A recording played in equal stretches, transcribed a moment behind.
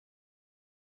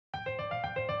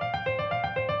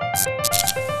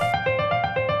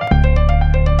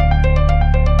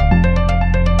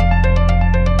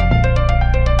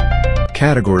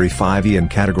Category 5E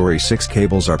and Category 6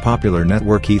 cables are popular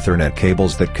network Ethernet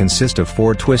cables that consist of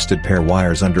 4 twisted pair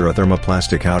wires under a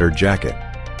thermoplastic outer jacket.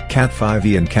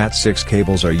 Cat5e and Cat6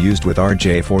 cables are used with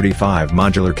RJ45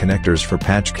 modular connectors for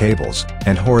patch cables,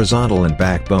 and horizontal and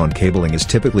backbone cabling is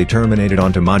typically terminated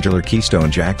onto modular keystone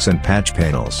jacks and patch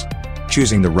panels.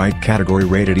 Choosing the right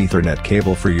category-rated Ethernet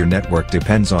cable for your network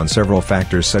depends on several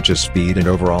factors such as speed and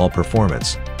overall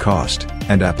performance, cost,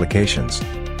 and applications.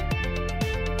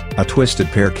 A twisted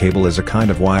pair cable is a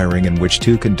kind of wiring in which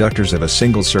 2 conductors of a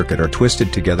single circuit are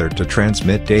twisted together to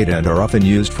transmit data and are often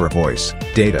used for voice,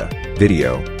 data,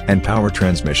 video, and power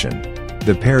transmission.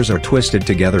 The pairs are twisted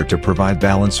together to provide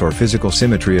balance or physical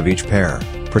symmetry of each pair,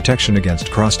 protection against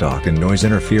crosstalk and noise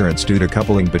interference due to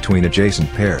coupling between adjacent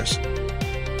pairs.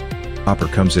 Copper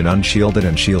comes in unshielded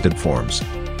and shielded forms.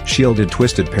 Shielded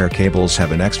twisted pair cables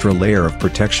have an extra layer of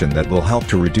protection that will help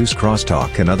to reduce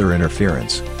crosstalk and other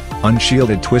interference.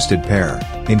 Unshielded twisted pair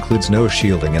includes no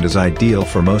shielding and is ideal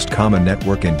for most common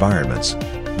network environments.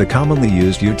 The commonly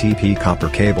used UTP copper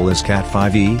cable is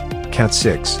Cat5e,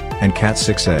 Cat6, and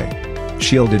Cat6a.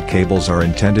 Shielded cables are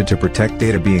intended to protect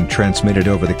data being transmitted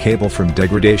over the cable from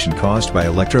degradation caused by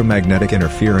electromagnetic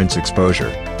interference exposure,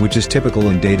 which is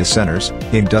typical in data centers,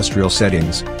 industrial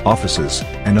settings, offices,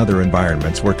 and other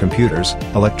environments where computers,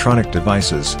 electronic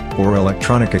devices, or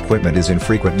electronic equipment is in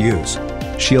frequent use.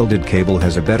 Shielded cable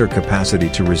has a better capacity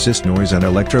to resist noise and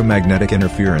electromagnetic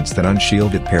interference than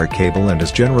unshielded pair cable and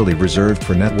is generally reserved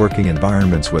for networking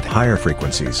environments with higher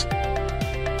frequencies.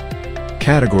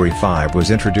 Category 5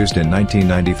 was introduced in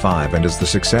 1995 and is the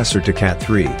successor to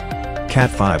Cat3.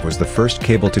 Cat5 was the first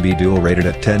cable to be dual-rated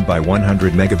at 10 by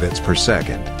 100 megabits per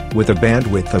second, with a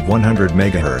bandwidth of 100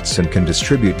 MHz and can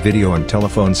distribute video and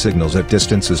telephone signals at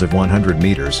distances of 100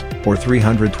 meters, or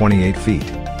 328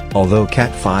 feet. Although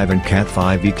Cat5 and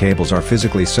Cat5e cables are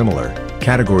physically similar,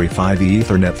 Category 5e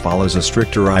Ethernet follows a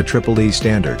stricter IEEE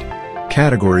standard.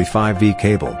 Category 5e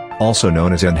cable, also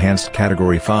known as Enhanced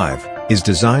Category 5, is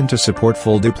designed to support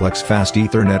full duplex fast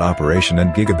Ethernet operation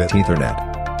and gigabit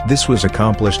Ethernet. This was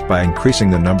accomplished by increasing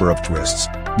the number of twists,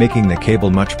 making the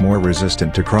cable much more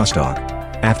resistant to crosstalk.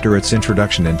 After its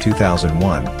introduction in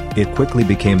 2001, it quickly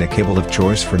became the cable of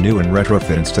choice for new and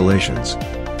retrofit installations.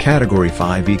 Category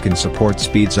 5e can support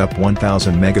speeds up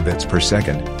 1000 megabits per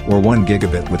second, or 1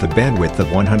 gigabit with a bandwidth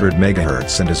of 100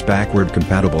 MHz and is backward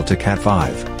compatible to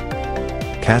Cat5.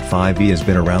 Cat5e has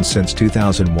been around since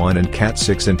 2001 and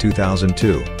Cat6 in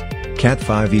 2002.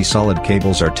 Cat5e solid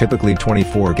cables are typically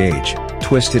 24-gauge,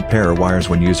 twisted pair wires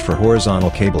when used for horizontal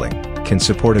cabling, can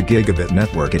support a gigabit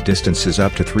network at distances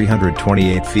up to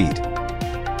 328 feet.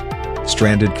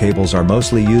 Stranded cables are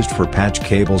mostly used for patch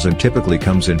cables and typically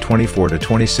comes in 24 to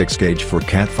 26 gauge for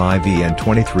Cat5e and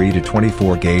 23 to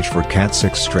 24 gauge for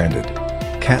Cat6 stranded.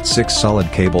 Cat6 solid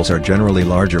cables are generally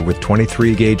larger with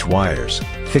 23 gauge wires,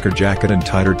 thicker jacket and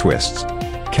tighter twists.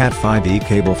 Cat5e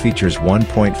cable features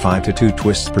 1.5 to 2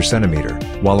 twists per centimeter,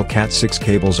 while Cat6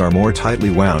 cables are more tightly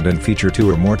wound and feature 2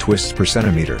 or more twists per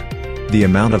centimeter. The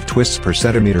amount of twists per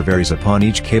centimeter varies upon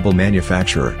each cable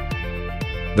manufacturer.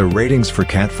 The ratings for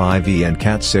Cat5e and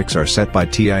Cat6 are set by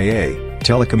TIA,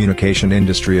 Telecommunication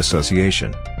Industry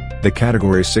Association. The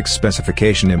Category 6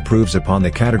 specification improves upon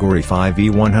the Category 5e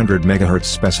 100 MHz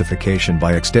specification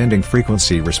by extending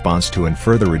frequency response to and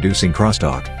further reducing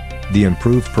crosstalk. The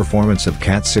improved performance of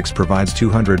Cat6 provides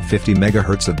 250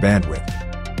 MHz of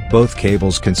bandwidth. Both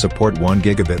cables can support 1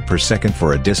 gigabit per second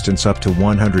for a distance up to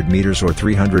 100 meters or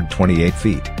 328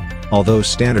 feet. Although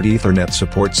standard Ethernet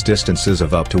supports distances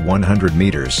of up to 100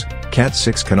 meters,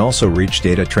 Cat6 can also reach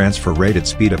data transfer rated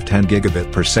speed of 10 gigabit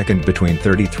per second between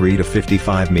 33 to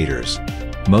 55 meters.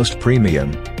 Most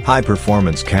premium,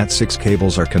 high-performance Cat6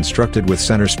 cables are constructed with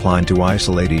center spline to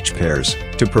isolate each pairs,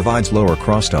 to provide lower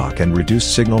crosstalk and reduce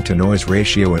signal-to-noise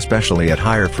ratio especially at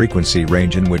higher frequency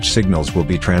range in which signals will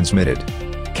be transmitted.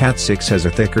 Cat6 has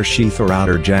a thicker sheath or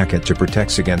outer jacket to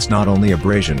protect against not only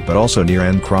abrasion but also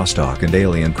near-end crosstalk and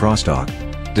alien crosstalk.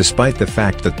 Despite the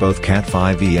fact that both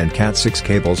Cat5e and Cat6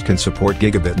 cables can support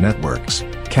gigabit networks,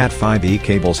 Cat5e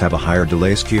cables have a higher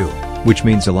delay skew, which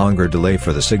means a longer delay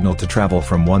for the signal to travel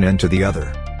from one end to the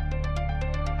other.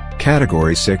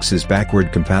 Category 6 is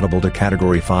backward compatible to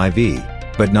Category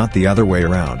 5e, but not the other way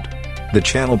around. The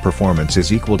channel performance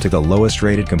is equal to the lowest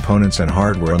rated components and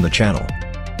hardware on the channel.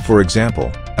 For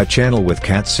example, a channel with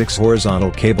Cat6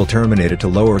 horizontal cable terminated to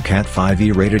lower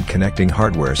Cat5e rated connecting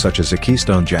hardware such as a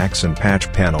keystone jacks and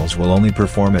patch panels will only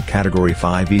perform at Category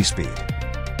 5e speed.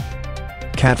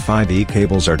 Cat5e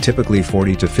cables are typically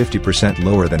 40 to 50%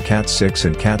 lower than Cat6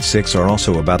 and Cat6 are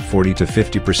also about 40 to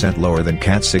 50% lower than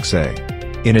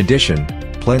Cat6a. In addition,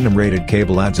 Platinum rated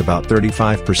cable adds about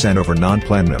 35% over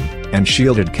non-platinum, and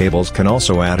shielded cables can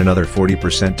also add another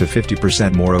 40% to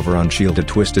 50% more over unshielded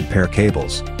twisted pair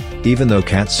cables. Even though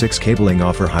Cat6 cabling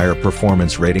offer higher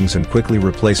performance ratings and quickly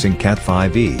replacing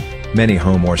Cat5e, many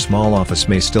home or small office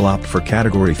may still opt for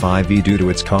Category 5e due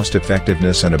to its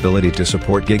cost-effectiveness and ability to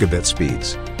support gigabit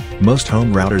speeds. Most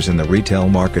home routers in the retail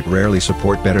market rarely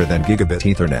support better than gigabit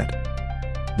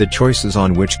Ethernet. The choices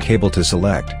on which cable to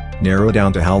select narrow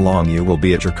down to how long you will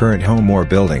be at your current home or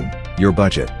building, your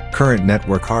budget, current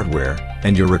network hardware,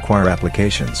 and your required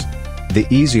applications. The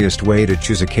easiest way to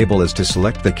choose a cable is to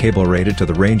select the cable rated to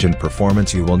the range and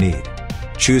performance you will need.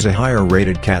 Choose a higher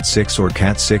rated Cat6 or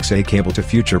Cat6a cable to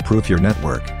future-proof your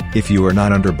network, if you are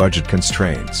not under budget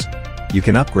constraints. You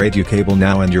can upgrade your cable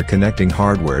now and your connecting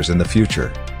hardwares in the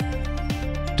future.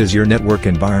 Does your network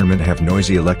environment have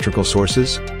noisy electrical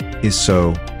sources? If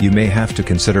so, you may have to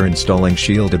consider installing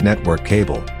shielded network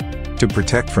cable to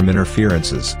protect from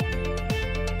interferences.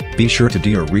 Be sure to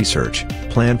do your research,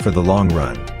 plan for the long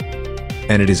run.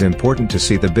 And it is important to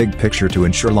see the big picture to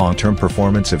ensure long-term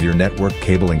performance of your network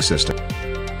cabling system.